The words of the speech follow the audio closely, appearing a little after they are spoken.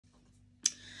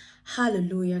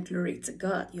Hallelujah, glory to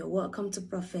God. You're welcome to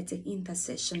Prophetic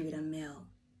Intercession with Amel.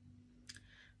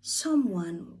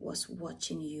 Someone was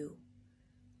watching you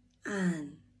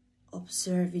and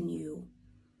observing you,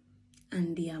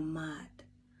 and they are mad.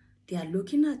 They are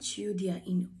looking at you, they are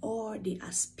in awe, they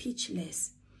are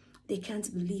speechless. They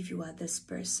can't believe you are this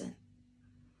person.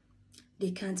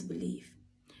 They can't believe.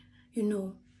 You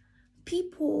know,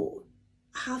 people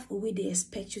have a way they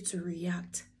expect you to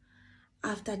react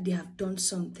after they have done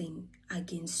something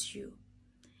against you.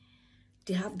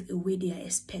 They have a way they are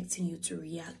expecting you to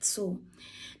react. So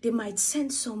they might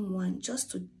send someone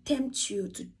just to tempt you,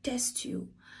 to test you,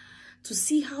 to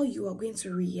see how you are going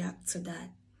to react to that.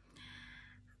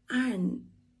 And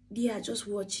they are just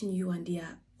watching you, and they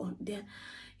are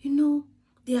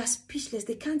speechless.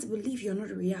 They can't believe you're not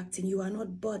reacting. You are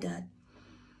not bothered.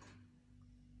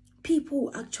 People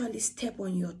will actually step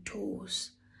on your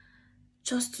toes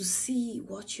just to see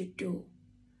what you do.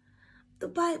 The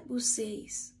Bible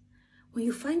says, when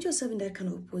you find yourself in that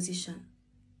kind of position,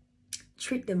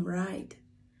 treat them right.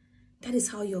 That is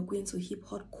how you're going to heap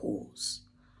hot coals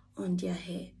on their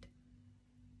head.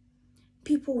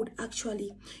 People would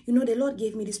actually, the Lord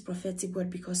gave me this prophetic word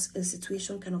because a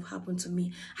situation kind of happened to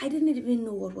me. I didn't even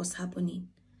know what was happening.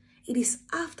 It is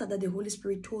after that the Holy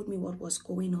Spirit told me what was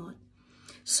going on.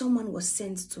 Someone was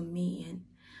sent to me and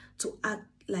to act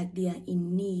like they are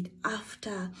in need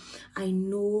after I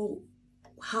know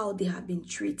how they have been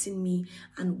treating me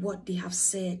and what they have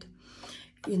said,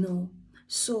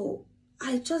 So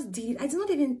I just did it. I did not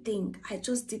even think. I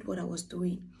just did what I was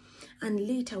doing. And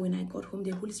later when I got home,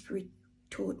 the Holy Spirit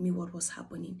told me what was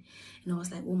happening. And I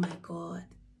was like, oh my God,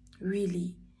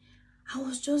 really? I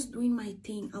was just doing my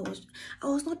thing. I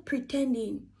was not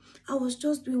pretending. I was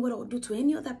just doing what I would do to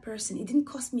any other person. It didn't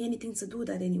cost me anything to do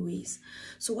that anyways.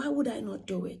 So why would I not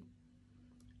do it?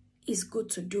 It's good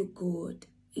to do good.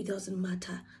 It doesn't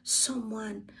matter.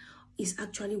 Someone is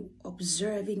actually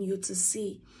observing you to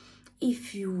see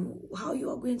how you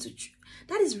are going to.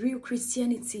 That is real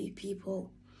Christianity,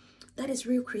 people. That is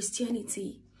real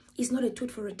Christianity. It's not a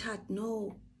tooth for a tat.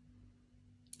 No.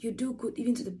 You do good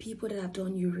even to the people that have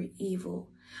done you evil.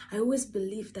 I always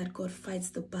believe that God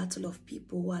fights the battle of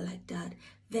people who are like that.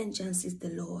 Vengeance is the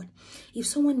Lord. If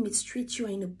someone mistreats you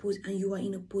and you are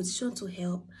in a position to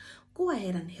help, go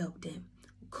ahead and help them.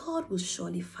 God will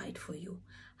surely fight for you.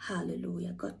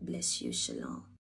 Hallelujah. God bless you. Shalom.